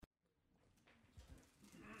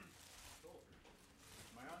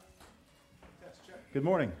Good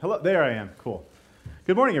morning. Hello. There I am. Cool.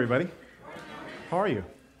 Good morning, everybody. How are you?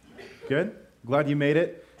 Good? Glad you made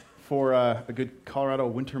it for a good Colorado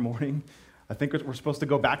winter morning. I think we're supposed to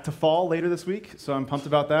go back to fall later this week, so I'm pumped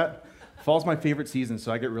about that. Fall's my favorite season,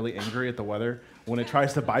 so I get really angry at the weather when it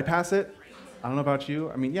tries to bypass it. I don't know about you.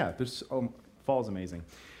 I mean, yeah, fall's amazing.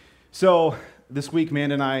 So this week,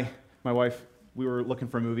 Amanda and I, my wife, we were looking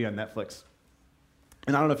for a movie on Netflix.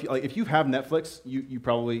 And I don't know if you have Netflix, you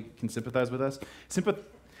probably can sympathize with us.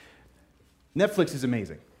 Netflix is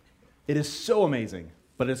amazing. It is so amazing,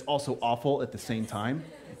 but it's also awful at the same time.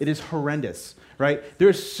 It is horrendous, right?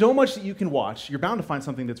 There's so much that you can watch. You're bound to find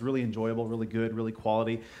something that's really enjoyable, really good, really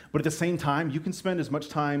quality. But at the same time, you can spend as much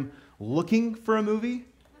time looking for a movie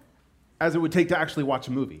as it would take to actually watch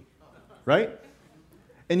a movie, right?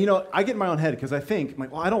 And I get in my own head because I think,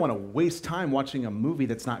 I don't want to waste time watching a movie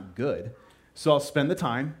that's not good. So I'll spend the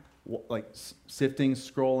time sifting,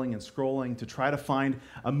 scrolling to try to find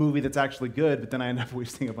a movie that's actually good, but then I end up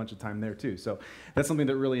wasting a bunch of time there too. So that's something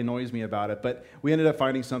that really annoys me about it. But we ended up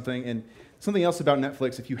finding something, and something else about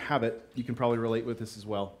Netflix, if you have it, you can probably relate with this as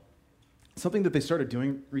well. Something that they started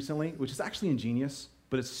doing recently, which is actually ingenious,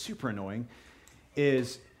 but it's super annoying,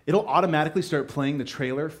 is it'll automatically start playing the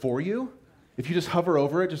trailer for you if you just hover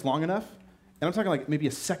over it just long enough. And I'm talking maybe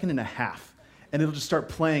a second and a half. And it'll just start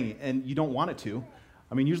playing, and you don't want it to.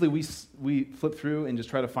 I mean, usually we flip through and just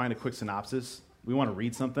try to find a quick synopsis. We want to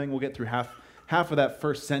read something. We'll get through half of that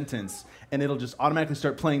first sentence, and it'll just automatically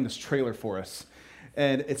start playing this trailer for us.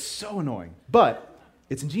 And it's so annoying. But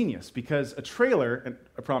it's ingenious, because a trailer, and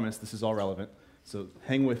I promise this is all relevant, so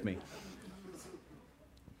hang with me.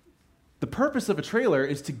 The purpose of a trailer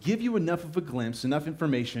is to give you enough of a glimpse, enough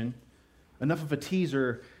information, enough of a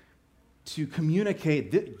teaser to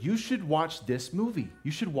communicate that you should watch this movie,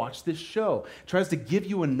 you should watch this show. It tries to give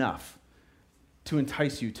you enough to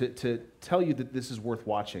entice you, to tell you that this is worth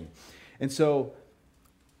watching. And so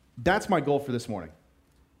that's my goal for this morning.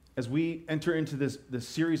 As we enter into this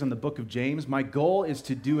series on the book of James, my goal is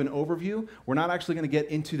to do an overview. We're not actually going to get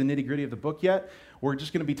into the nitty-gritty of the book yet. We're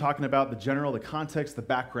just going to be talking about the context, the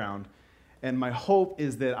background. And my hope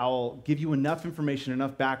is that I'll give you enough information,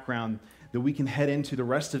 enough background that we can head into the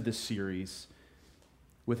rest of this series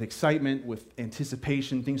with excitement, with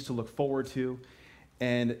anticipation, things to look forward to,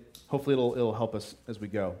 and hopefully it'll help us as we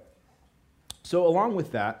go. So along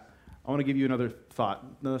with that, I want to give you another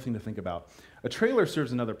thing to think about. A trailer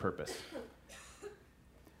serves another purpose.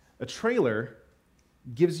 A trailer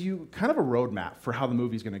gives you kind of a roadmap for how the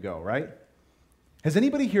movie's going to go, right? Has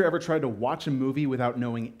anybody here ever tried to watch a movie without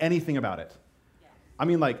knowing anything about it? I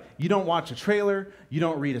mean, you don't watch a trailer, you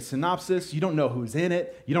don't read a synopsis, you don't know who's in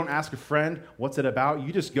it, you don't ask a friend, what's it about?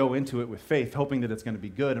 You just go into it with faith, hoping that it's going to be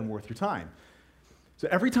good and worth your time. So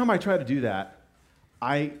every time I try to do that,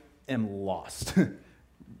 I am lost.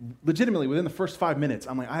 Legitimately, within the first 5 minutes,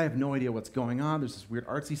 I'm I have no idea what's going on. There's this weird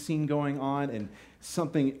artsy scene going on, and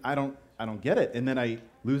something, I don't get it. And then I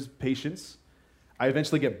lose patience. I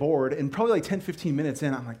eventually get bored, and probably 10, 15 minutes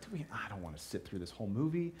in, I'm I don't want to sit through this whole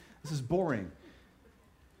movie. This is boring.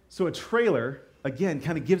 So a trailer, again,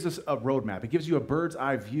 kind of gives us a roadmap. It gives you a bird's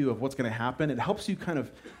eye view of what's going to happen. It helps you kind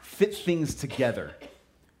of fit things together.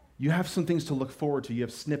 You have some things to look forward to. You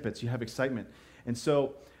have snippets. You have excitement. And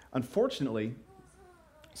so, unfortunately,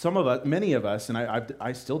 many of us, and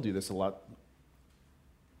I still do this a lot,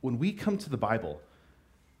 when we come to the Bible,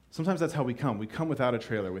 sometimes that's how we come. We come without a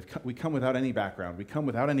trailer. We come without any background. We come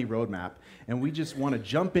without any roadmap. And we just want to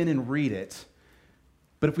jump in and read it.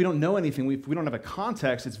 But if we don't know anything, if we don't have a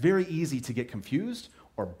context, it's very easy to get confused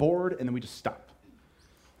or bored, and then we just stop.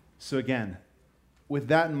 So again, with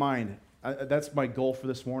that in mind, that's my goal for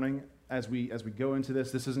this morning. As we go into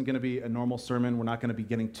this isn't going to be a normal sermon. We're not going to be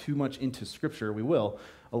getting too much into Scripture. We will,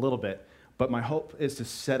 a little bit. But my hope is to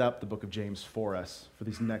set up the book of James for us for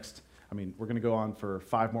these next, we're going to go on for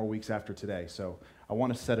 5 more weeks after today. So I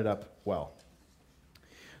want to set it up well.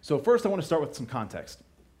 So first, I want to start with some context.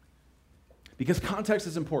 Because context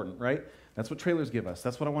is important, right? That's what trailers give us.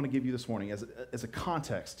 That's what I want to give you this morning as a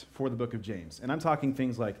context for the book of James. And I'm talking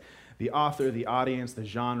things like the author, the audience, the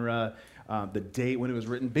genre, the date when it was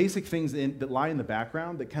written, basic things that lie in the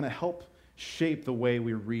background that kind of help shape the way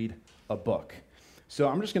we read a book. So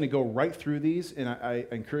I'm just going to go right through these, and I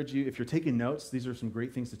encourage you, if you're taking notes, these are some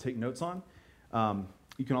great things to take notes on.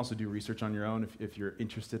 You can also do research on your own if you're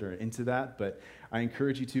interested or into that, but I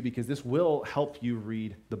encourage you to, because this will help you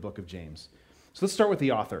read the book of James. So let's start with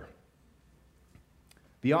the author.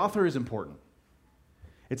 The author is important.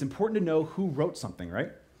 It's important to know who wrote something,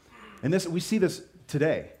 right? And we see this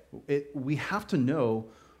today. We have to know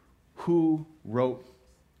who wrote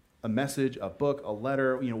a message, a book, a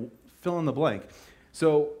letter, fill in the blank.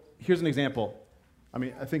 So here's an example. I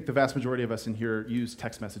mean, I think the vast majority of us in here use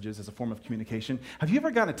text messages as a form of communication. Have you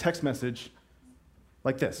ever gotten a text message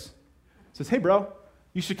like this? It says, hey, bro,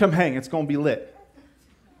 you should come hang. It's going to be lit.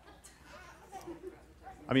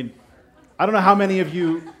 I mean, I don't know how many of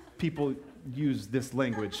you people use this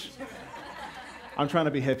language. I'm trying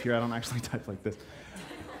to be hip here. I don't actually type like this.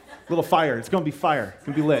 Little fire. It's going to be fire. It's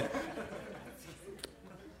going to be lit.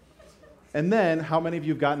 And then, how many of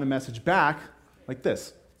you have gotten a message back like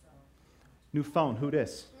this? New phone, who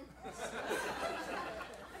dis?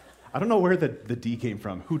 I don't know where the D came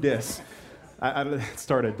from. Who dis? I don't know it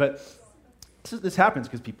started, but this happens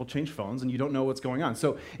because people change phones and you don't know what's going on.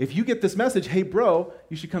 So if you get this message, hey, bro,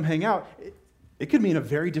 you should come hang out, it could mean a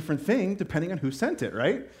very different thing depending on who sent it,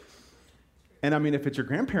 right? And I mean, if it's your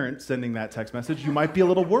grandparents sending that text message, you might be a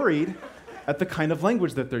little worried at the kind of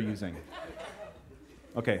language that they're using.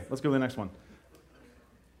 Okay, let's go to the next one.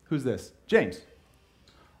 Who's this? James.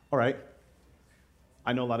 All right.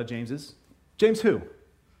 I know a lot of Jameses. James who?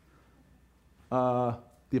 The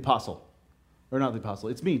apostle. Or not the apostle.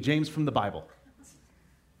 It's me, James from the Bible.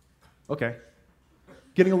 Okay.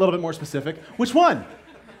 Getting a little bit more specific. Which one?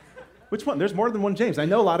 Which one? There's more than one James. I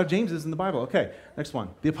know a lot of Jameses in the Bible. Okay, next one.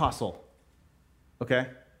 The apostle. Okay.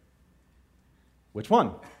 Which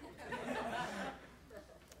one?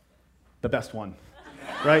 The best one,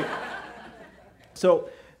 right? So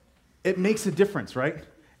it makes a difference, right?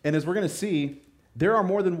 And as we're going to see, there is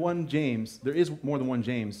more than one James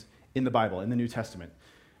in the Bible, in the New Testament.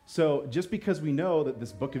 So just because we know that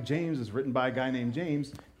this book of James is written by a guy named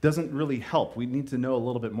James doesn't really help. We need to know a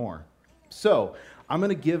little bit more. So I'm going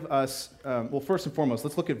to give us, first and foremost,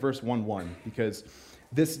 let's look at verse 1:1, because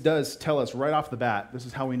this does tell us right off the bat, this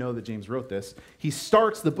is how we know that James wrote this. He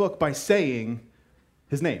starts the book by saying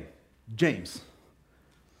his name, James.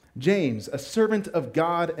 James, a servant of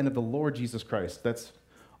God and of the Lord Jesus Christ. That's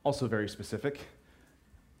also very specific.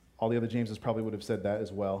 All the other Jameses probably would have said that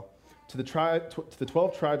as well. To the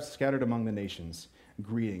 12 tribes scattered among the nations,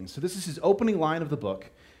 greetings. So this is his opening line of the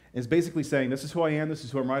book. Is basically saying, this is who I am, this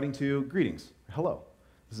is who I'm writing to, greetings, hello.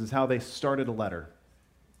 This is how they started a letter.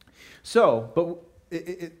 So, but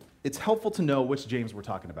it's helpful to know which James we're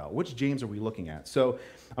talking about. Which James are we looking at? So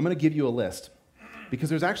I'm going to give you a list, because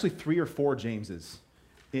there's actually 3 or 4 Jameses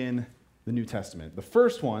in the New Testament. The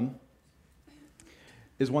first one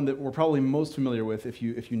is one that we're probably most familiar with if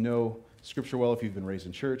you know Scripture well, if you've been raised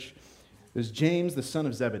in church. There's James, the son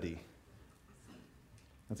of Zebedee.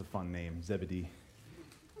 That's a fun name, Zebedee.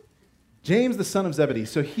 James, the son of Zebedee.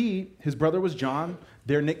 So his brother was John.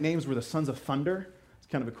 Their nicknames were the sons of thunder. It's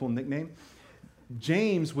kind of a cool nickname.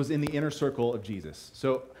 James was in the inner circle of Jesus.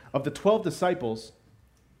 So of the 12 disciples,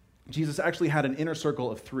 Jesus actually had an inner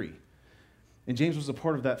circle of 3. And James was a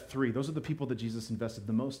part of that 3. Those are the people that Jesus invested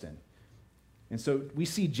the most in. And so we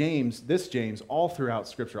see this James, all throughout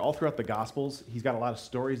Scripture, all throughout the Gospels. He's got a lot of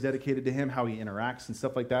stories dedicated to him, how he interacts and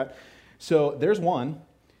stuff like that. So there's one.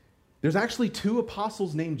 There's actually 2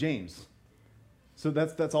 apostles named James. So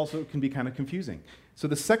that's also can be kind of confusing. So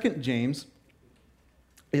the second James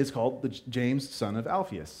is called the James, son of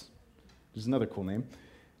Alphaeus, which is another cool name.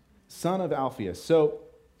 Son of Alphaeus. So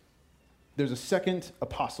there's a second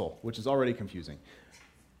apostle, which is already confusing.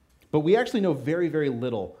 But we actually know very, very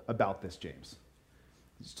little about this James,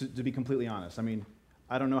 to be completely honest. I mean,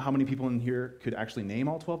 I don't know how many people in here could actually name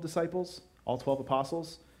all 12 disciples, all 12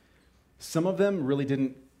 apostles. Some of them really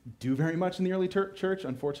didn't do very much in the early church,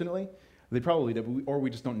 unfortunately. They probably did, or we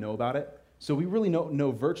just don't know about it. So we really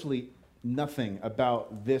know virtually nothing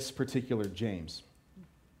about this particular James.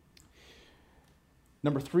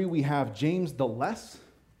 Number 3, we have James the Less,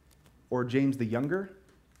 or James the Younger.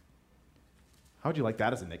 How would you like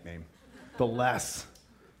that as a nickname? The Less.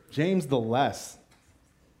 James the Less.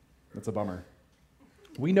 That's a bummer.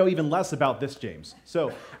 We know even less about this James.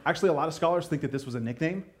 So actually, a lot of scholars think that this was a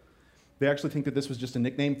nickname. They actually think that this was just a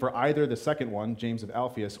nickname for either the second one, James of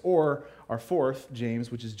Alphaeus, or our fourth,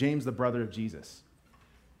 James, which is James, the brother of Jesus.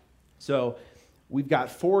 So we've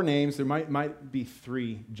got 4 names. There might be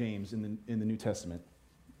 3 James in the New Testament.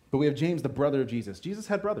 But we have James, the brother of Jesus. Jesus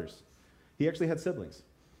had brothers. He actually had siblings.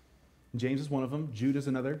 James is one of them. Jude is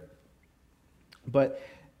another. But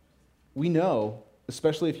we know,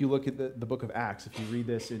 especially if you look at the book of Acts, if you read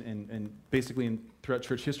this and basically throughout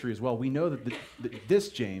church history as well, we know that this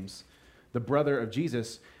James, the brother of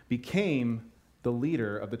Jesus, became the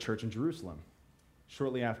leader of the church in Jerusalem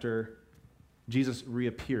shortly after Jesus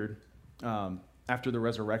reappeared after the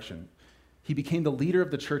resurrection. He became the leader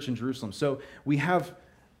of the church in Jerusalem. So we have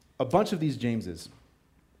a bunch of these Jameses,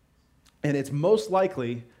 and it's most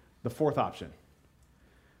likely the fourth option.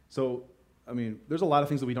 So I mean, there's a lot of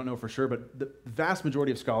things that we don't know for sure, but the vast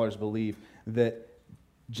majority of scholars believe that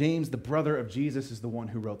James, the brother of Jesus, is the one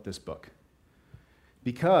who wrote this book.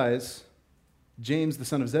 Because James, the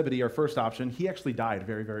son of Zebedee, our first option, he actually died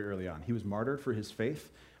very, very early on. He was martyred for his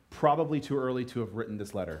faith, probably too early to have written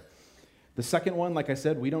this letter. The second one, like I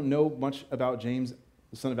said, we don't know much about James,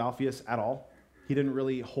 the son of Alphaeus, at all. He didn't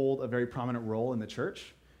really hold a very prominent role in the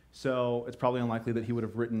church, so it's probably unlikely that he would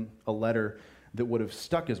have written a letter that would have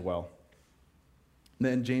stuck as well.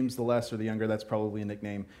 Then James the Less, or the Younger, that's probably a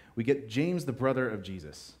nickname. We get James, the brother of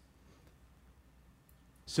Jesus.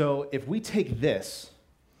 So if we take this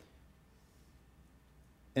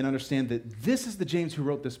and understand that this is the James who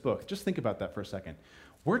wrote this book, just think about that for a second.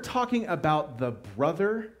 We're talking about the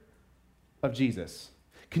brother of Jesus.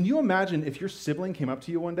 Can you imagine if your sibling came up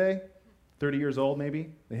to you one day, 30 years old maybe,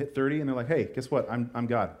 they hit 30 and they're like, hey, guess what? I'm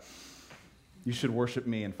God. You should worship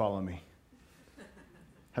me and follow me.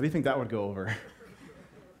 How do you think that would go over?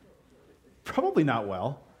 Probably not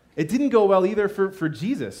well. It didn't go well either for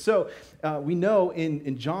Jesus. So we know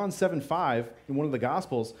in John 7:5, in one of the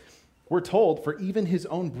Gospels, we're told, for even his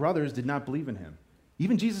own brothers did not believe in him.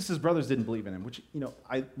 Even Jesus' brothers didn't believe in him, which,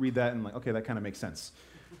 I read that and I'm like, okay, that kind of makes sense,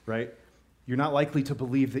 right? You're not likely to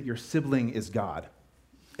believe that your sibling is God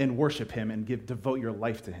and worship him and devote your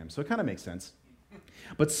life to him. So it kind of makes sense.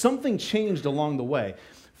 But something changed along the way.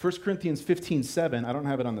 1 Corinthians 15:7, I don't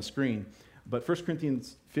have it on the screen, but 1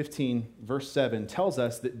 Corinthians 15, verse 7, tells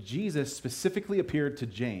us that Jesus specifically appeared to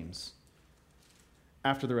James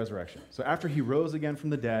after the resurrection. So after he rose again from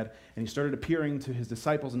the dead and he started appearing to his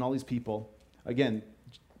disciples and all these people, again,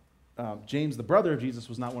 James, the brother of Jesus,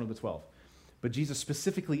 was not one of the 12. But Jesus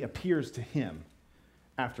specifically appears to him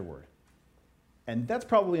afterward. And that's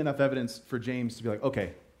probably enough evidence for James to be like,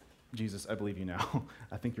 okay, Jesus, I believe you now.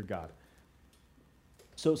 I think you're God.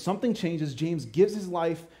 So something changes. James gives his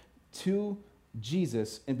life to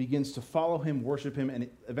Jesus and begins to follow him, worship him, and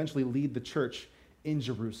eventually lead the church in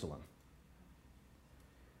Jerusalem.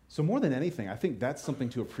 So more than anything, I think that's something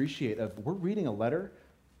to appreciate. We're reading a letter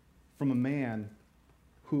from a man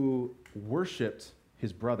who worshiped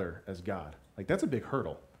his brother as God. Like, that's a big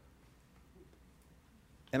hurdle.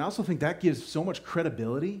 And I also think that gives so much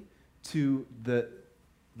credibility to the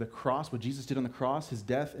cross, what Jesus did on the cross, his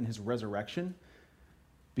death and his resurrection,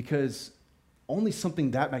 because only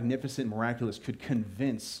something that magnificent and miraculous could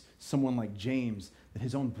convince someone like James that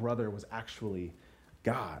his own brother was actually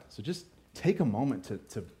God. So just take a moment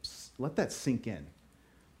to let that sink in.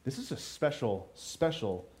 This is a special,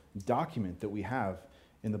 special document that we have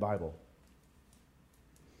in the Bible.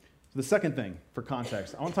 So the second thing, for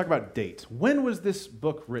context, I want to talk about date. When was this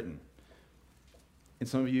book written? And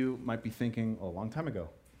some of you might be thinking, a long time ago.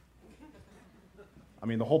 I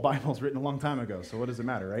mean, the whole Bible is written a long time ago, so what does it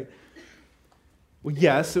matter, right? Well,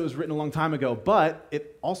 yes, it was written a long time ago, but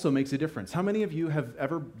it also makes a difference. How many of you have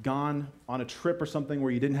ever gone on a trip or something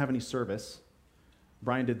where you didn't have any service?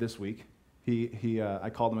 Brian did this week. I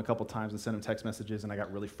called him a couple times and sent him text messages, and I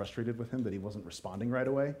got really frustrated with him that he wasn't responding right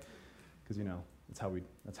away, because, that's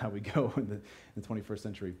how we go in the 21st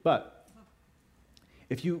century. But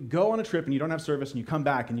if you go on a trip and you don't have service and you come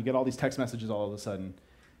back and you get all these text messages all of a sudden,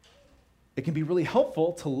 it can be really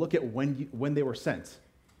helpful to look at when they were sent.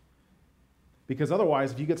 Because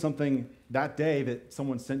otherwise, if you get something that day that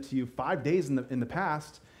someone sent to you 5 days in the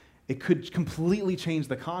past, it could completely change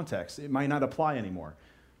the context. It might not apply anymore,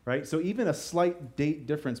 right? So even a slight date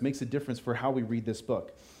difference makes a difference for how we read this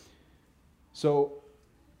book. So,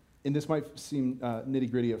 and this might seem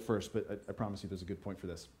nitty-gritty at first, but I promise you there's a good point for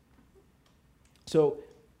this. So,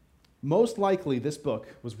 most likely this book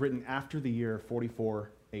was written after the year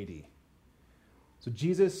 44 AD. So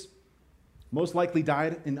Jesus most likely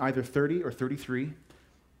died in either 30 or 33.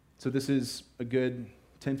 So this is a good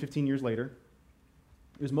 10, 15 years later.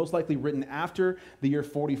 It was most likely written after the year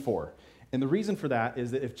 44. And the reason for that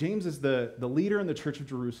is that if James is the leader in the church of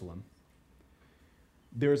Jerusalem,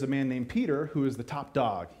 there's a man named Peter who is the top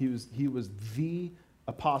dog. He was the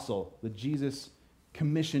apostle that Jesus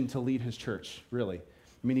commissioned to lead his church, really.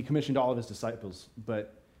 I mean, he commissioned all of his disciples,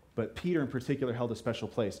 but Peter in particular held a special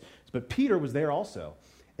place. But Peter was there also.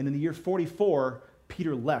 And in the year 44,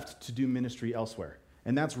 Peter left to do ministry elsewhere.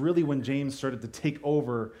 And that's really when James started to take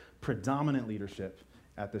over predominant leadership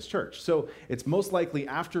at this church. So it's most likely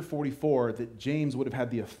after 44 that James would have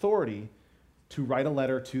had the authority to write a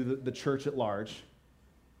letter to the church at large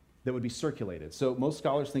that would be circulated. So most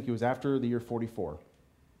scholars think it was after the year 44.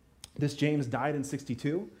 This James died in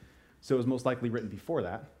 62, so it was most likely written before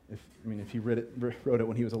that, if he wrote it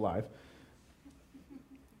when he was alive.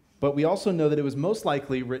 But we also know that it was most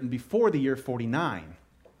likely written before the year 49.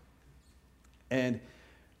 And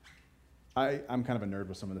I'm kind of a nerd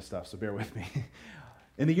with some of this stuff, so bear with me.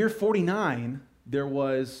 In the year 49, there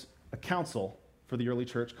was a council for the early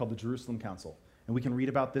church called the Jerusalem Council. And we can read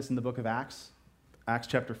about this in the book of Acts, Acts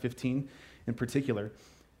chapter 15 in particular.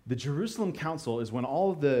 The Jerusalem Council is when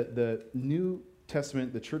all of the New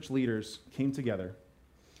Testament, the church leaders came together,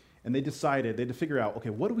 and they decided, they had to figure out, okay,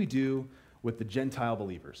 what do we do with the Gentile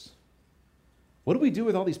believers? What do we do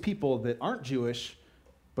with all these people that aren't Jewish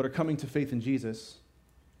but are coming to faith in Jesus?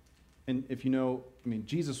 And if you know,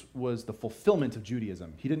 Jesus was the fulfillment of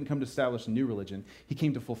Judaism. He didn't come to establish a new religion. He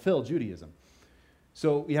came to fulfill Judaism.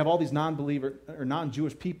 So you have all these non-believer or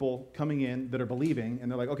non-Jewish people coming in that are believing, and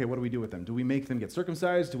they're like, okay, what do we do with them? Do we make them get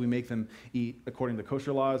circumcised? Do we make them eat according to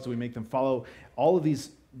kosher laws? Do we make them follow all of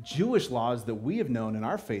these Jewish laws that we have known in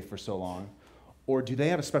our faith for so long? Or do they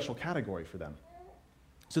have a special category for them?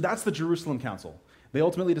 So that's the Jerusalem Council. They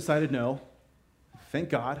ultimately decided no. Thank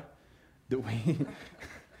God that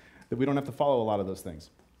we don't have to follow a lot of those things.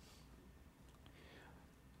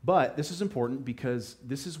 But this is important because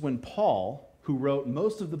this is when Paul, who wrote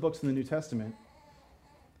most of the books in the New Testament,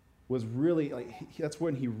 was really, that's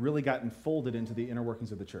when he really got enfolded into the inner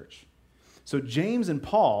workings of the church. So James and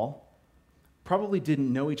Paul probably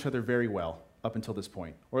didn't know each other very well up until this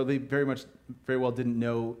point, or they very well didn't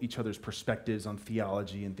know each other's perspectives on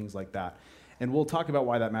theology and things like that. And we'll talk about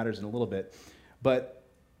why that matters in a little bit. But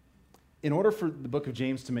in order for the book of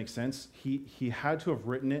James to make sense, he had to have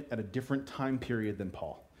written it at a different time period than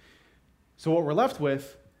Paul. So what we're left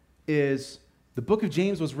with is the book of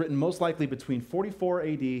James was written most likely between 44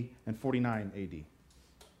 AD and 49 AD.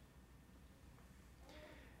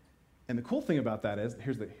 And the cool thing about that is,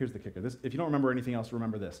 here's the kicker. If you don't remember anything else,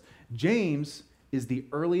 remember this. James is the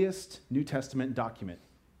earliest New Testament document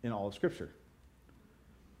in all of Scripture.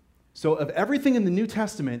 So of everything in the New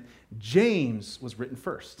Testament, James was written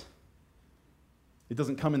first. It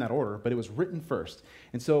doesn't come in that order, but it was written first.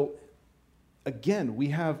 And so, again, we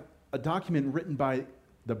have a document written by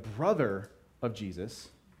the brother of Jesus,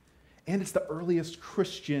 and it's the earliest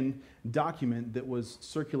Christian document that was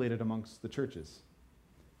circulated amongst the churches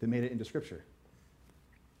that made it into Scripture.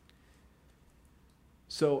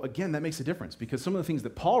 So again, that makes a difference because some of the things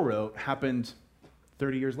that Paul wrote happened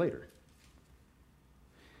 30 years later.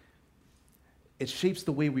 It shapes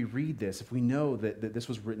the way we read this if we know that this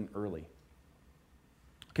was written early.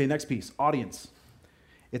 Okay, next piece, audience.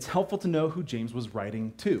 It's helpful to know who James was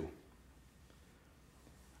writing to.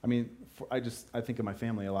 I think of my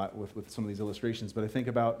family a lot with some of these illustrations, but I think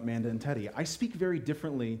about Manda and Teddy. I speak very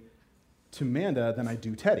differently to Manda than I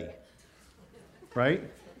do Teddy, right?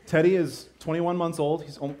 Teddy is 21 months old.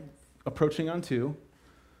 He's approaching on 2.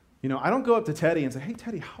 I don't go up to Teddy and say, hey,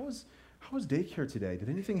 Teddy, how was daycare today? Did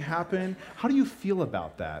anything happen? How do you feel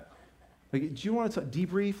about that? Do you want to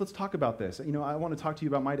debrief? Let's talk about this. I want to talk to you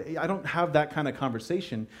about my day. I don't have that kind of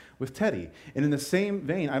conversation with Teddy. And in the same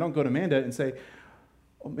vein, I don't go to Manda and say,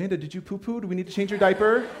 oh, Manda, did you poo-poo? Do we need to change your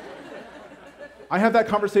diaper? I have that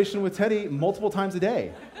conversation with Teddy multiple times a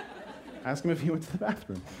day. Ask him if he went to the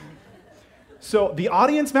bathroom. So the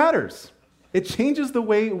audience matters. It changes the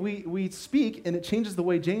way we speak, and it changes the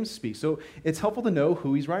way James speaks. So it's helpful to know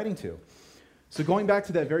who he's writing to. So going back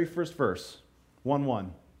to that very first verse,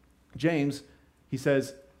 1:1, James, he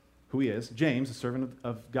says who he is. James, a servant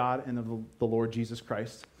of God and of the Lord Jesus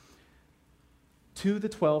Christ, to the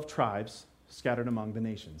 12 tribes scattered among the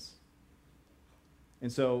nations. And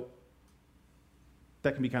so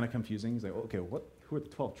that can be kind of confusing. He's like, okay, who are the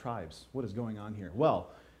 12 tribes? What is going on here?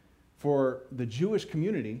 Well, for the Jewish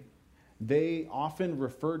community, they often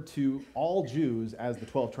referred to all Jews as the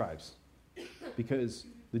 12 tribes because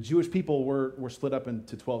the Jewish people were split up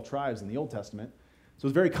into 12 tribes in the Old Testament. So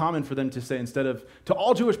it's very common for them to say, instead of to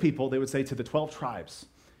all Jewish people, they would say to the 12 tribes.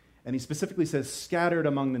 And he specifically says scattered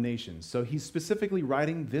among the nations. So he's specifically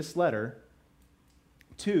writing this letter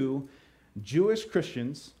to Jewish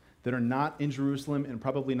Christians that are not in Jerusalem and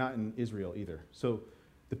probably not in Israel either. So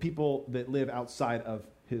the people that live outside of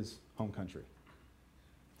his home country.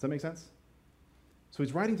 Does that make sense? So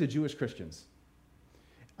he's writing to Jewish Christians.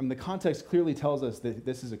 The context clearly tells us that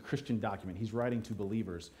this is a Christian document. He's writing to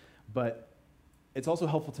believers. But it's also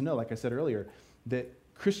helpful to know, like I said earlier, that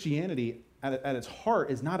Christianity at its heart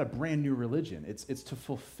is not a brand new religion. It's to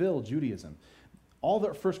fulfill Judaism. All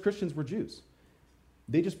the first Christians were Jews.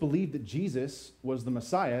 They just believed that Jesus was the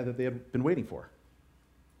Messiah that they had been waiting for.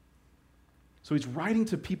 So he's writing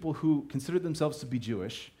to people who consider themselves to be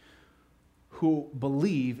Jewish, who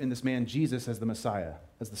believe in this man Jesus as the Messiah,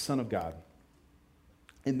 as the Son of God.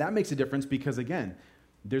 And that makes a difference because, again,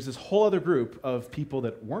 there's this whole other group of people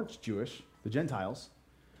that weren't Jewish, the Gentiles.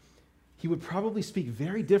 He would probably speak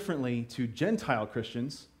very differently to Gentile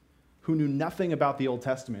Christians who knew nothing about the Old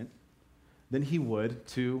Testament than he would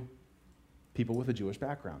to people with a Jewish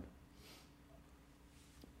background.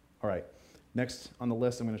 All right, next on the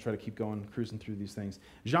list, I'm going to try to keep going, cruising through these things.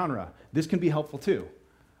 Genre. This can be helpful too.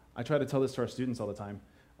 I try to tell this to our students all the time,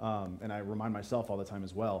 and I remind myself all the time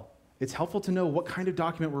as well. It's helpful to know what kind of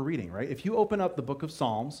document we're reading, right? If you open up the book of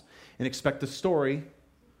Psalms and expect a story,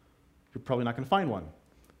 you're probably not going to find one.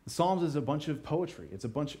 The Psalms is a bunch of poetry. It's a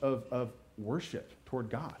bunch of worship toward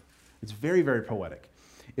God. It's very, very poetic.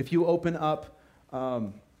 If you open up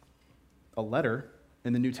a letter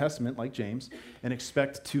in the New Testament, like James, and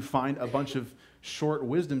expect to find a bunch of short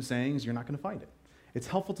wisdom sayings, you're not going to find it. It's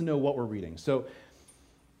helpful to know what we're reading. So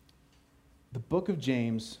the book of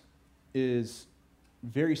James is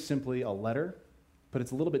very simply a letter, but it's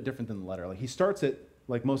a little bit different than the letter. Like he starts it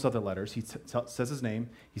like most other letters. He says his name,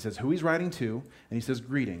 he says who he's writing to, and he says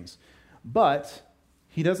greetings. But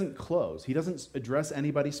he doesn't close. He doesn't address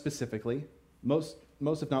anybody specifically. Most,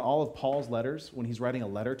 if not all of Paul's letters, when he's writing a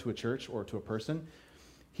letter to a church or to a person,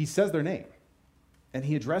 he says their name, and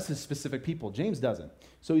he addresses specific people. James doesn't.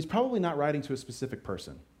 So he's probably not writing to a specific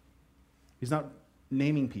person. He's not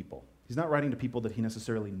naming people. He's not writing to people that he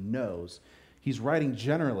necessarily knows. He's writing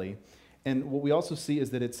generally, and what we also see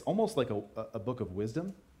is that it's almost like a book of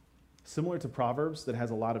wisdom, similar to Proverbs, that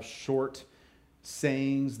has a lot of short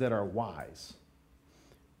sayings that are wise.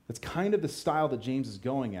 That's kind of the style that James is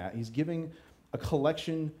going at. He's giving a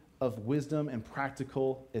collection of wisdom and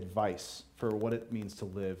practical advice for what it means to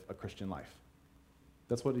live a Christian life.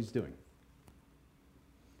 That's what he's doing.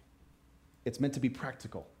 It's meant to be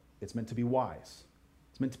practical. It's meant to be wise.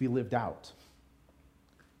 It's meant to be lived out.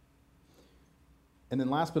 And then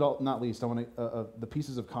last but not least, the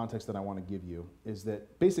pieces of context that I want to give you is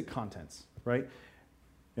that basic contents, right?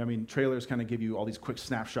 I mean, trailers kind of give you all these quick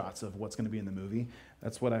snapshots of what's going to be in the movie.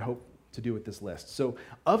 That's what I hope to do with this list. So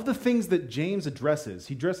of the things that James addresses,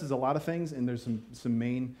 he addresses a lot of things, and there's some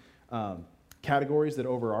main categories that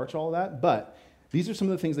overarch all of that, but these are some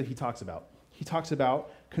of the things that he talks about. He talks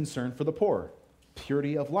about concern for the poor,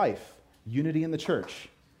 purity of life, unity in the church,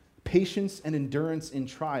 patience and endurance in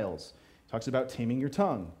trials. He talks about taming your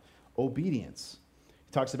tongue, obedience.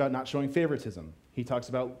 He talks about not showing favoritism. He talks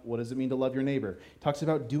about what does it mean to love your neighbor. He talks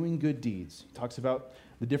about doing good deeds. He talks about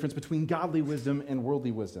the difference between godly wisdom and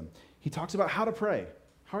worldly wisdom. He talks about how to pray.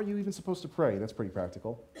 How are you even supposed to pray? That's pretty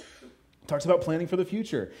practical. He talks about planning for the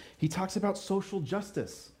future. He talks about social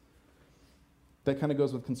justice. That kind of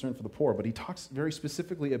goes with concern for the poor, but he talks very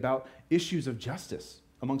specifically about issues of justice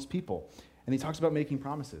amongst people. And he talks about making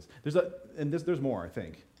promises. There's more, I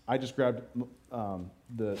think. I just grabbed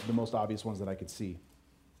the most obvious ones that I could see.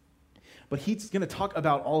 But he's going to talk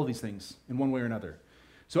about all of these things in one way or another.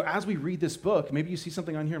 So as we read this book, maybe you see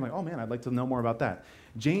something on here, I'm like, oh man, I'd like to know more about that.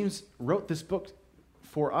 James wrote this book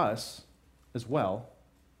for us as well.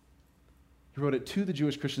 He wrote it to the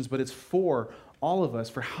Jewish Christians, but it's for all of us,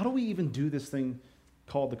 for how do we even do this thing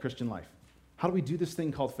called the Christian life? How do we do this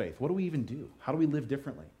thing called faith? What do we even do? How do we live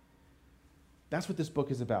differently? That's what this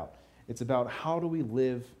book is about. It's about how do we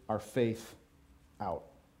live our faith out.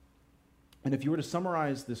 And if you were to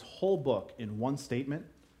summarize this whole book in one statement,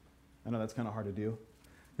 I know that's kind of hard to do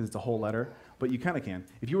because it's a whole letter, but you kind of can.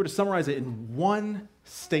 If you were to summarize it in one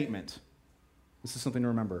statement, this is something to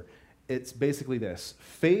remember. It's basically this: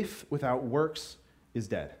 faith without works is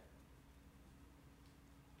dead.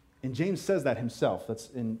 And James says that himself. That's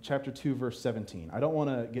in chapter 2, verse 17. I don't want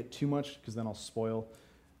to get too much because then I'll spoil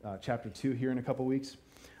chapter 2 here in a couple weeks.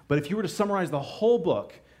 But if you were to summarize the whole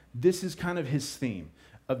book, this is kind of his theme,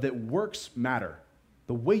 of that works matter.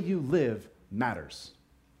 The way you live matters.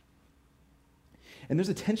 And there's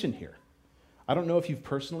a tension here. I don't know if you've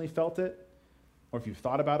personally felt it or if you've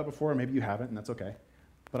thought about it before, or maybe you haven't, and that's okay.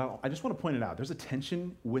 But I just want to point it out. There's a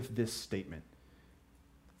tension with this statement.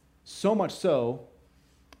 So much so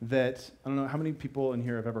that, I don't know, how many people in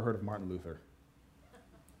here have ever heard of Martin Luther?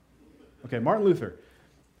 Okay, Martin Luther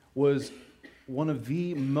was one of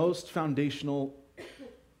the most foundational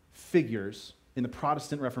figures in the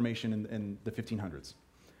Protestant Reformation in the 1500s.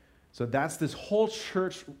 So that's this whole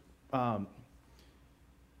church,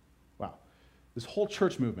 this whole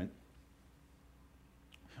church movement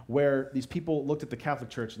where these people looked at the Catholic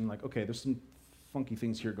Church and like, okay, there's some funky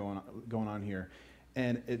things here going on here.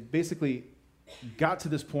 And it basically got to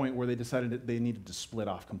this point where they decided that they needed to split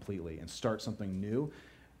off completely and start something new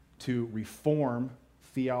to reform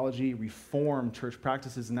theology, reform church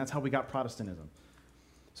practices, and that's how we got Protestantism.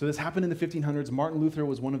 So this happened in the 1500s. Martin Luther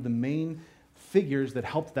was one of the main figures that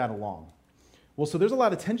helped that along. Well, so there's a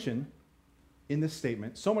lot of tension in this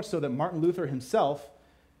statement, so much so that Martin Luther himself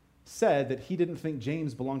said that he didn't think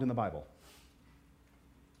James belonged in the Bible.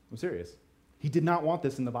 I'm serious. He did not want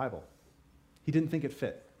this in the Bible. He didn't think it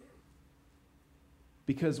fit.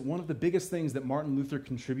 Because one of the biggest things that Martin Luther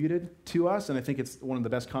contributed to us, and I think it's one of the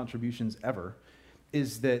best contributions ever,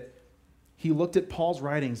 is that he looked at Paul's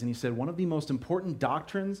writings and he said, one of the most important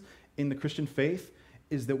doctrines in the Christian faith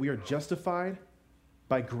is that we are justified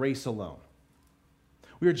by grace alone.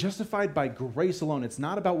 We are justified by grace alone. It's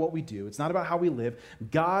not about what we do. It's not about how we live.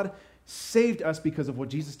 God saved us because of what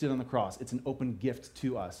Jesus did on the cross. It's an open gift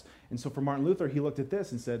to us. And so for Martin Luther, he looked at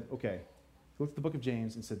this and said, okay, he looked at the book of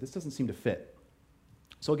James and said, this doesn't seem to fit.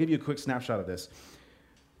 So I'll give you a quick snapshot of this.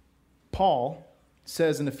 Paul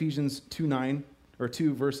says in Ephesians 2:9, or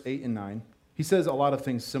 2 verse 8 and 9, he says a lot of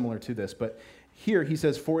things similar to this, but here he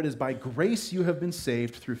says, for it is by grace you have been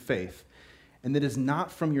saved through faith, and that is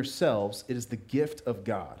not from yourselves, it is the gift of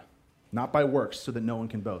God, not by works, so that no one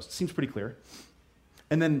can boast. Seems pretty clear.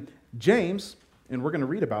 And then James, and we're going to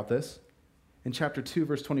read about this, in chapter 2,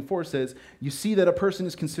 verse 24 says, you see that a person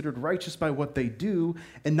is considered righteous by what they do,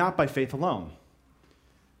 and not by faith alone.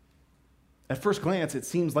 At first glance, it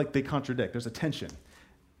seems like they contradict. There's a tension.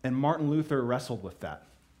 And Martin Luther wrestled with that.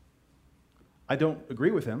 I don't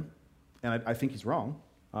agree with him, and I think he's wrong,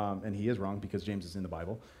 and he is wrong because James is in the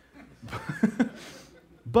Bible.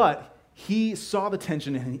 But he saw the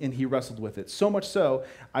tension and he wrestled with it. So much so,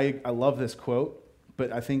 I love this quote,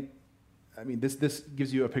 but this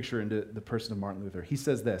gives you a picture into the person of Martin Luther. He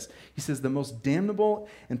says this. He says, the most damnable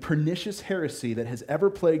and pernicious heresy that has ever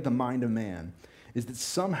plagued the mind of man is that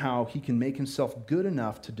somehow he can make himself good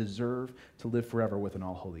enough to deserve to live forever with an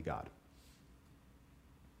all-holy God.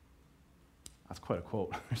 That's quite a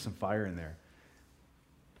quote. There's some fire in there.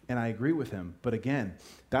 And I agree with him. But again,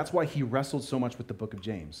 that's why he wrestled so much with the book of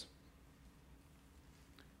James.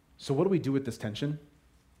 So what do we do with this tension?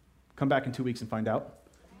 Come back in 2 weeks and find out.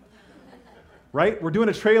 Right? We're doing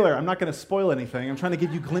a trailer. I'm not going to spoil anything. I'm trying to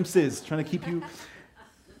give you glimpses, trying to keep you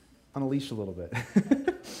on a leash a little bit.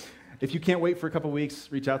 If you can't wait for a couple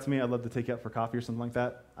weeks, reach out to me. I'd love to take you out for coffee or something like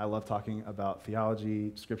that. I love talking about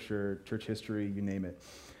theology, scripture, church history, you name it.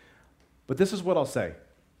 But this is what I'll say.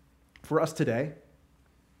 For us today,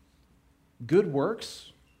 good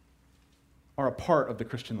works are a part of the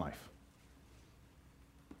Christian life.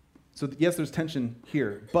 So yes, there's tension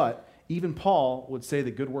here, but even Paul would say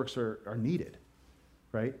that good works are needed,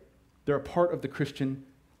 right? They're a part of the Christian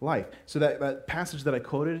life. So that passage that I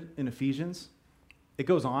quoted in Ephesians, it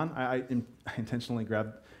goes on. I intentionally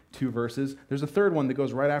grabbed 2 verses. There's a third one that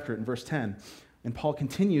goes right after it in verse 10. And Paul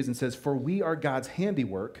continues and says, for we are God's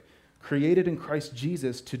handiwork, created in Christ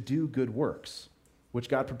Jesus to do good works, which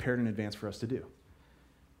God prepared in advance for us to do.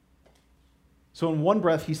 So in one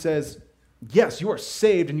breath, he says, yes, you are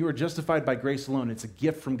saved and you are justified by grace alone. It's a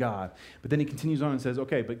gift from God. But then he continues on and says,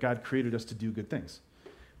 okay, but God created us to do good things.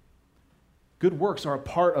 Good works are a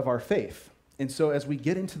part of our faith. And so as we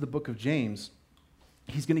get into the book of James,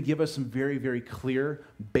 he's going to give us some very, very clear,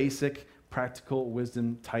 basic, practical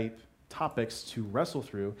wisdom type topics to wrestle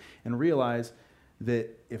through and realize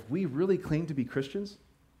that if we really claim to be Christians,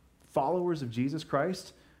 followers of Jesus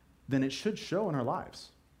Christ, then it should show in our lives.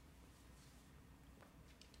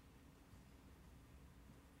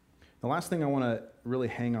 The last thing I want to really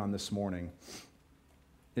hang on this morning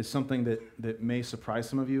is something that may surprise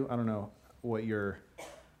some of you. I don't know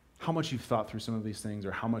how much you've thought through some of these things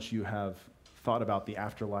or how much you have thought about the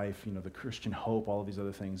afterlife, the Christian hope, all of these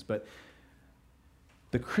other things. But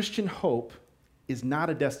the Christian hope is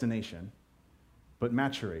not a destination, but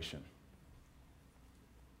maturation.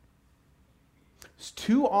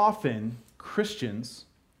 Too often, Christians,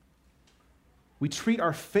 we treat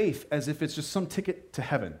our faith as if it's just some ticket to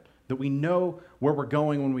heaven, that we know where we're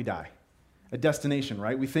going when we die. A destination,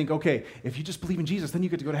 right? We think, okay, if you just believe in Jesus, then you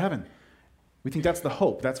get to go to heaven. We think that's the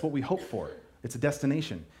hope. That's what we hope for. It's a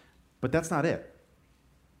destination. But that's not it.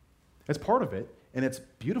 It's part of it, and it's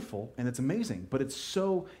beautiful, and it's amazing, but it's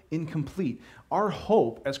so incomplete. Our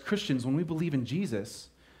hope as Christians, when we believe in Jesus,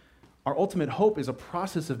 our ultimate hope is a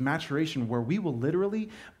process of maturation where we will literally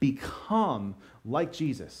become like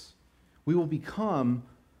Jesus. We will become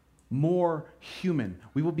more human.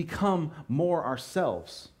 We will become more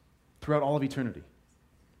ourselves throughout all of eternity.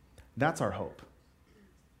 That's our hope.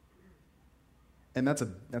 And that's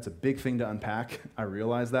a big thing to unpack. I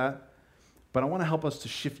realize that. But I want to help us to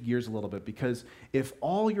shift gears a little bit, because if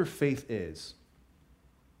all your faith is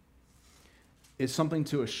something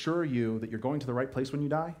to assure you that you're going to the right place when you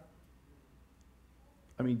die,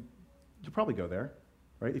 you'll probably go there,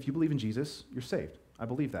 right? If you believe in Jesus, you're saved. I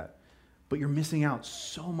believe that. But you're missing out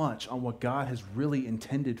so much on what God has really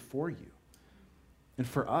intended for you and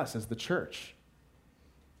for us as the church.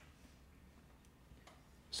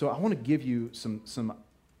 So I want to give you some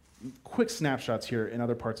quick snapshots here in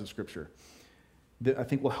other parts of Scripture that I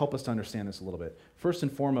think will help us to understand this a little bit. First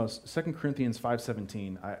and foremost, 2 Corinthians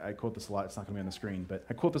 5:17. I quote this a lot. It's not going to be on the screen, but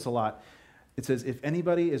I quote this a lot. It says, if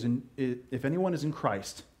anyone is in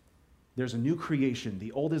Christ, there's a new creation.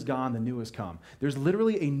 The old is gone, the new has come. There's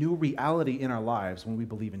literally a new reality in our lives when we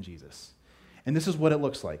believe in Jesus. And this is what it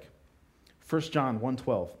looks like. 1 John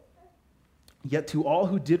 1:12. Yet to all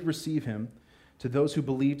who did receive him, to those who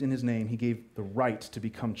believed in his name, he gave the right to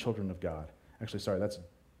become children of God. Actually, sorry, that's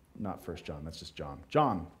not 1 John, that's just John.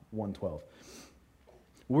 John 1:12.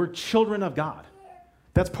 We're children of God.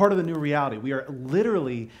 That's part of the new reality. We are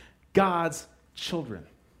literally God's children.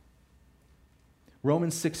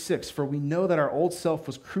 Romans 6:6, for we know that our old self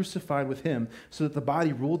was crucified with him so that the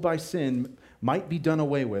body ruled by sin might be done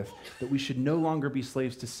away with, that we should no longer be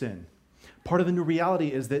slaves to sin. Part of the new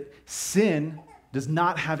reality is that sin does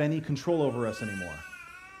not have any control over us anymore.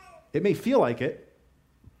 It may feel like it,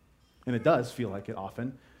 and it does feel like it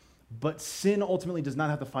often, but sin ultimately does not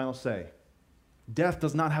have the final say. Death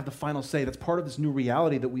does not have the final say. That's part of this new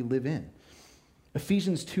reality that we live in.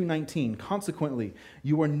 Ephesians 2:19, consequently,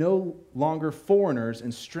 you are no longer foreigners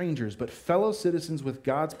and strangers, but fellow citizens with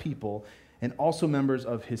God's people and also members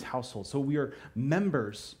of his household. So we are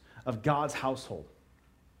members of God's household.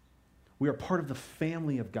 We are part of the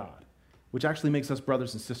family of God, which actually makes us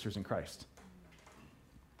brothers and sisters in Christ.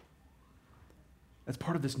 That's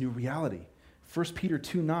part of this new reality. 1 Peter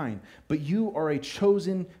 2:9, but you are a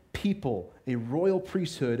chosen people, a royal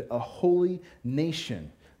priesthood, a holy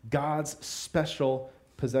nation, God's special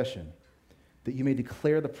possession, that you may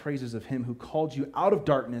declare the praises of him who called you out of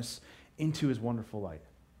darkness into his wonderful light.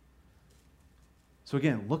 So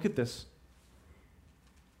again, look at this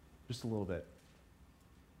just a little bit.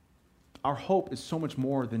 Our hope is so much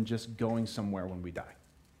more than just going somewhere when we die.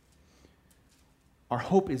 Our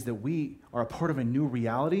hope is that we are a part of a new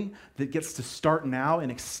reality that gets to start now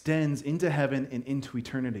and extends into heaven and into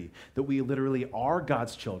eternity. That we literally are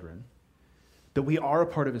God's children, that we are a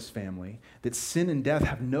part of his family, that sin and death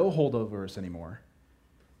have no hold over us anymore,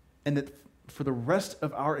 and that for the rest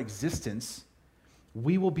of our existence,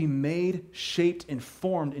 we will be made, shaped, and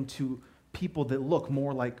formed into people that look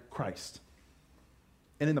more like Christ.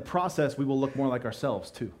 And in the process, we will look more like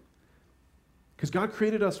ourselves too. Because God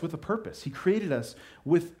created us with a purpose. He created us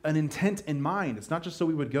with an intent in mind. It's not just so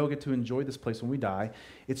we would get to enjoy this place when we die.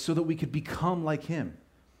 It's so that we could become like him,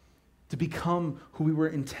 to become who we were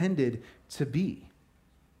intended to be.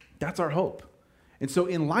 That's our hope. And so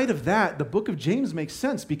in light of that, the book of James makes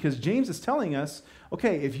sense, because James is telling us,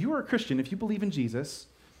 okay, if you are a Christian, if you believe in Jesus,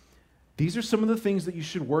 these are some of the things that you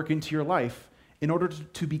should work into your life in order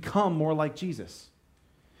to become more like Jesus,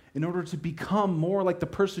 in order to become more like the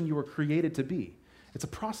person you were created to be. It's a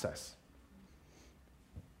process.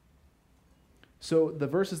 So the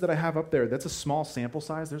verses that I have up there, that's a small sample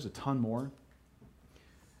size. There's a ton more.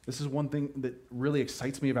 This is one thing that really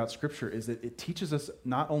excites me about Scripture, is that it teaches us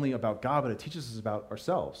not only about God, but it teaches us about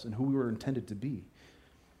ourselves and who we were intended to be.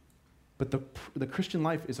 But the Christian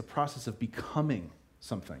life is a process of becoming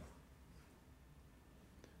something.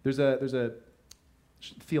 There's a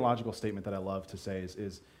theological statement that I love to say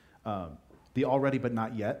is the already but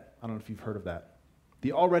not yet. I don't know if you've heard of that.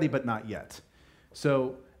 The already but not yet.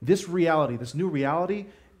 So this reality, this new reality,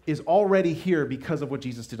 is already here because of what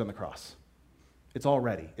Jesus did on the cross. It's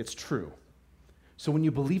already. It's true. So when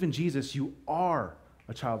you believe in Jesus, you are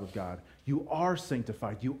a child of God. You are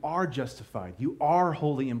sanctified. You are justified. You are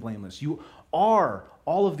holy and blameless. You are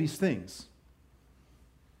all of these things.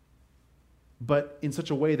 But in such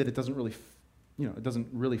a way that it doesn't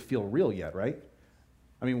really feel real yet, right?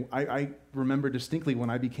 I mean, I remember distinctly when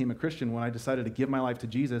I became a Christian, when I decided to give my life to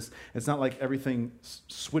Jesus, it's not like everything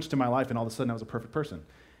switched in my life and all of a sudden I was a perfect person.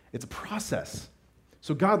 It's a process.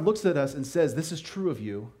 So God looks at us and says, this is true of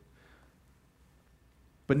you,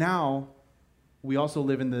 but now we also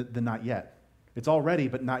live in the not yet. It's already,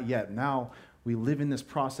 but not yet. Now we live in this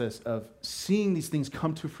process of seeing these things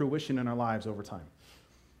come to fruition in our lives over time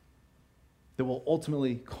that will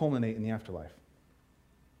ultimately culminate in the afterlife.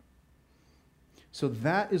 So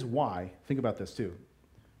that is why, think about this too,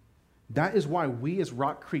 that is why we as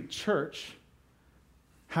Rock Creek Church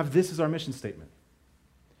have this as our mission statement.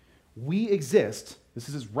 We exist, this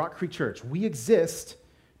is Rock Creek Church, we exist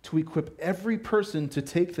to equip every person to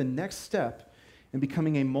take the next step in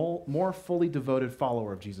becoming a more fully devoted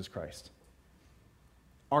follower of Jesus Christ.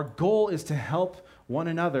 Our goal is to help one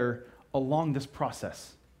another along this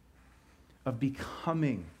process of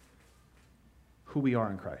becoming who we are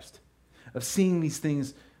in Christ, of seeing these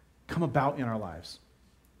things come about in our lives.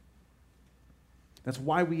 That's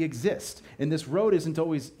why we exist. And this road isn't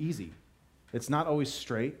always easy. It's not always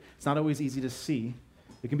straight. It's not always easy to see.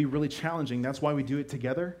 It can be really challenging. That's why we do it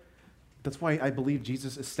together. That's why I believe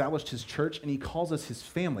Jesus established his church and he calls us his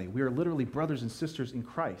family. We are literally brothers and sisters in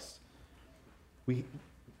Christ.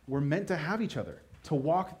 We're meant to have each other, to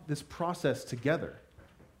walk this process together.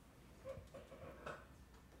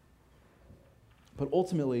 But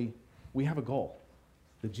ultimately, we have a goal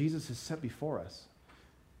that Jesus has set before us.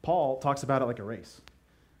 Paul talks about it like a race,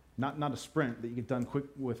 not a sprint that you get done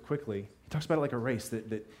quickly. He talks about it like a race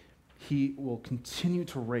that he will continue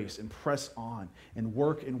to race and press on and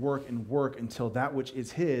work and work and work until that which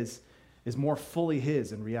is his is more fully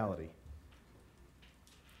his in reality.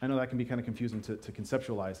 I know that can be kind of confusing to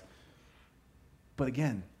conceptualize. But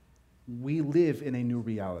again, we live in a new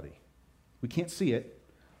reality. We can't see it,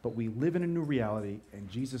 but we live in a new reality, and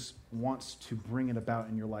Jesus wants to bring it about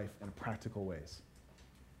in your life in practical ways.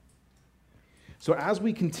 So as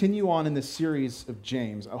we continue on in this series of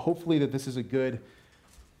James, hopefully that this is a good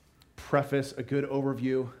preface, a good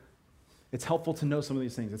overview. It's helpful to know some of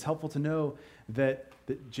these things. It's helpful to know that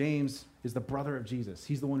James is the brother of Jesus.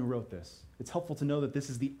 He's the one who wrote this. It's helpful to know that this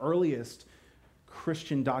is the earliest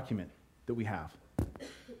Christian document that we have,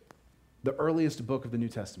 the earliest book of the New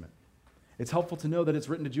Testament. It's helpful to know that it's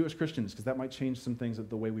written to Jewish Christians because that might change some things of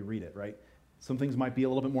the way we read it, right? Some things might be a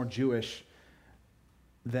little bit more Jewish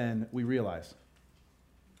than we realize.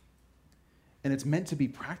 And it's meant to be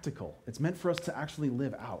practical. It's meant for us to actually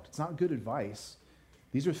live out. It's not good advice.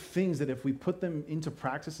 These are things that if we put them into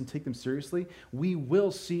practice and take them seriously, we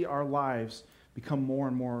will see our lives become more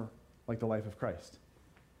and more like the life of Christ.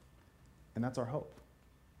 And that's our hope.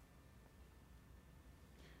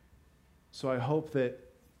 So I hope that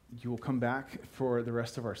you will come back for the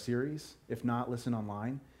rest of our series. If not, listen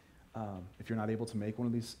online. If you're not able to make one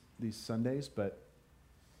of these Sundays, but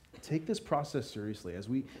take this process seriously. As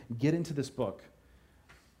we get into this book,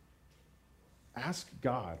 ask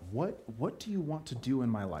God, what do you want to do in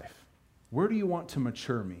my life? Where do you want to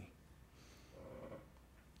mature me?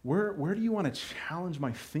 Where do you want to challenge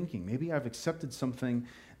my thinking? Maybe I've accepted something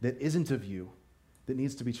that isn't of you that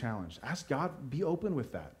needs to be challenged. Ask God, be open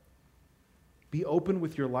with that. Be open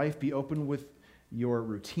with your life. Be open with your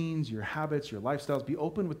routines, your habits, your lifestyles. Be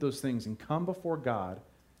open with those things and come before God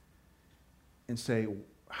and say,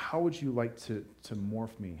 how would you like to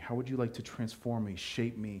morph me? How would you like to transform me,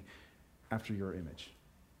 shape me after your image?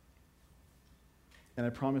 And I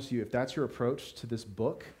promise you, if that's your approach to this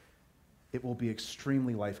book, it will be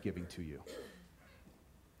extremely life-giving to you.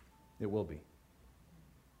 It will be.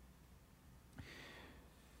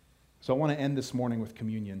 So I want to end this morning with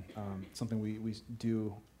communion, something we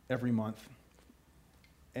do every month.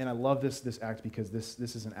 And I love this act because this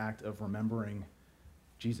is an act of remembering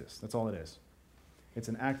Jesus. That's all it is. It's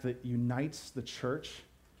an act that unites the church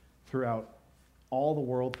throughout all the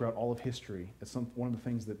world, throughout all of history. It's one of the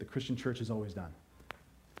things that the Christian church has always done.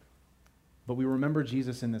 But we remember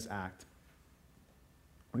Jesus in this act.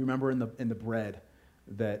 We remember in the bread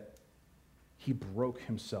that he broke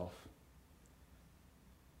himself.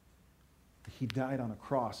 He died on a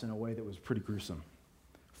cross in a way that was pretty gruesome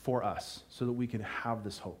for us so that we could have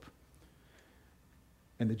this hope.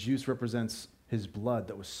 And the juice represents his blood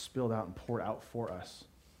that was spilled out and poured out for us.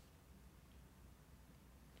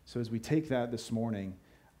 So as we take that this morning,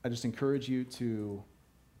 I just encourage you to,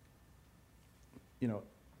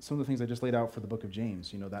 some of the things I just laid out for the book of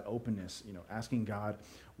James, that openness, asking God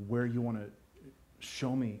where you want to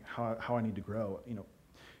show me how I need to grow.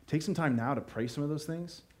 Take some time now to pray some of those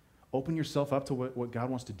things. Open yourself up to what God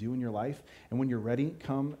wants to do in your life. And when you're ready,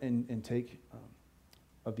 come and take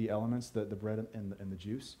of the elements, the bread and the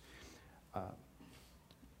juice.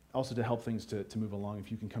 Also to help things to move along, if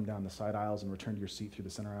you can come down the side aisles and return to your seat through the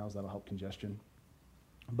center aisles, that'll help congestion.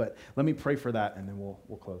 But let me pray for that, and then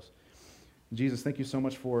we'll close. Jesus, thank you so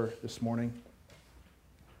much for this morning.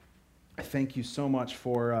 I thank you so much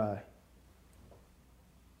for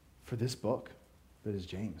this book that is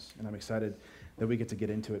James, and I'm excited that we get to get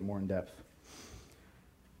into it more in depth.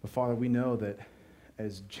 But Father, we know that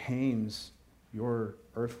as James, your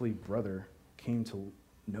earthly brother, came to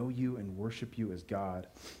know you and worship you as God,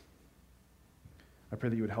 I pray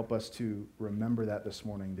that you would help us to remember that this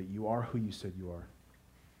morning, that you are who you said you are,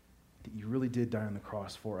 that you really did die on the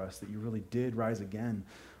cross for us, that you really did rise again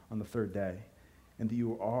on the third day, and that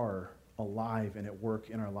you are alive and at work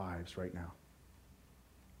in our lives right now.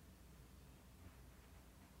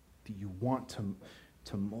 That you want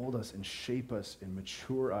to mold us and shape us and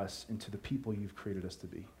mature us into the people you've created us to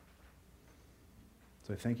be.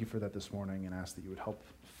 So I thank you for that this morning and ask that you would help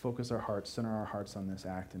focus our hearts, center our hearts on this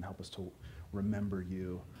act, and help us to remember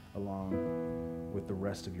you along with the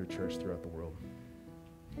rest of your church throughout the world.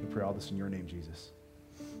 We pray all this in your name, Jesus.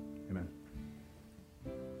 Amen.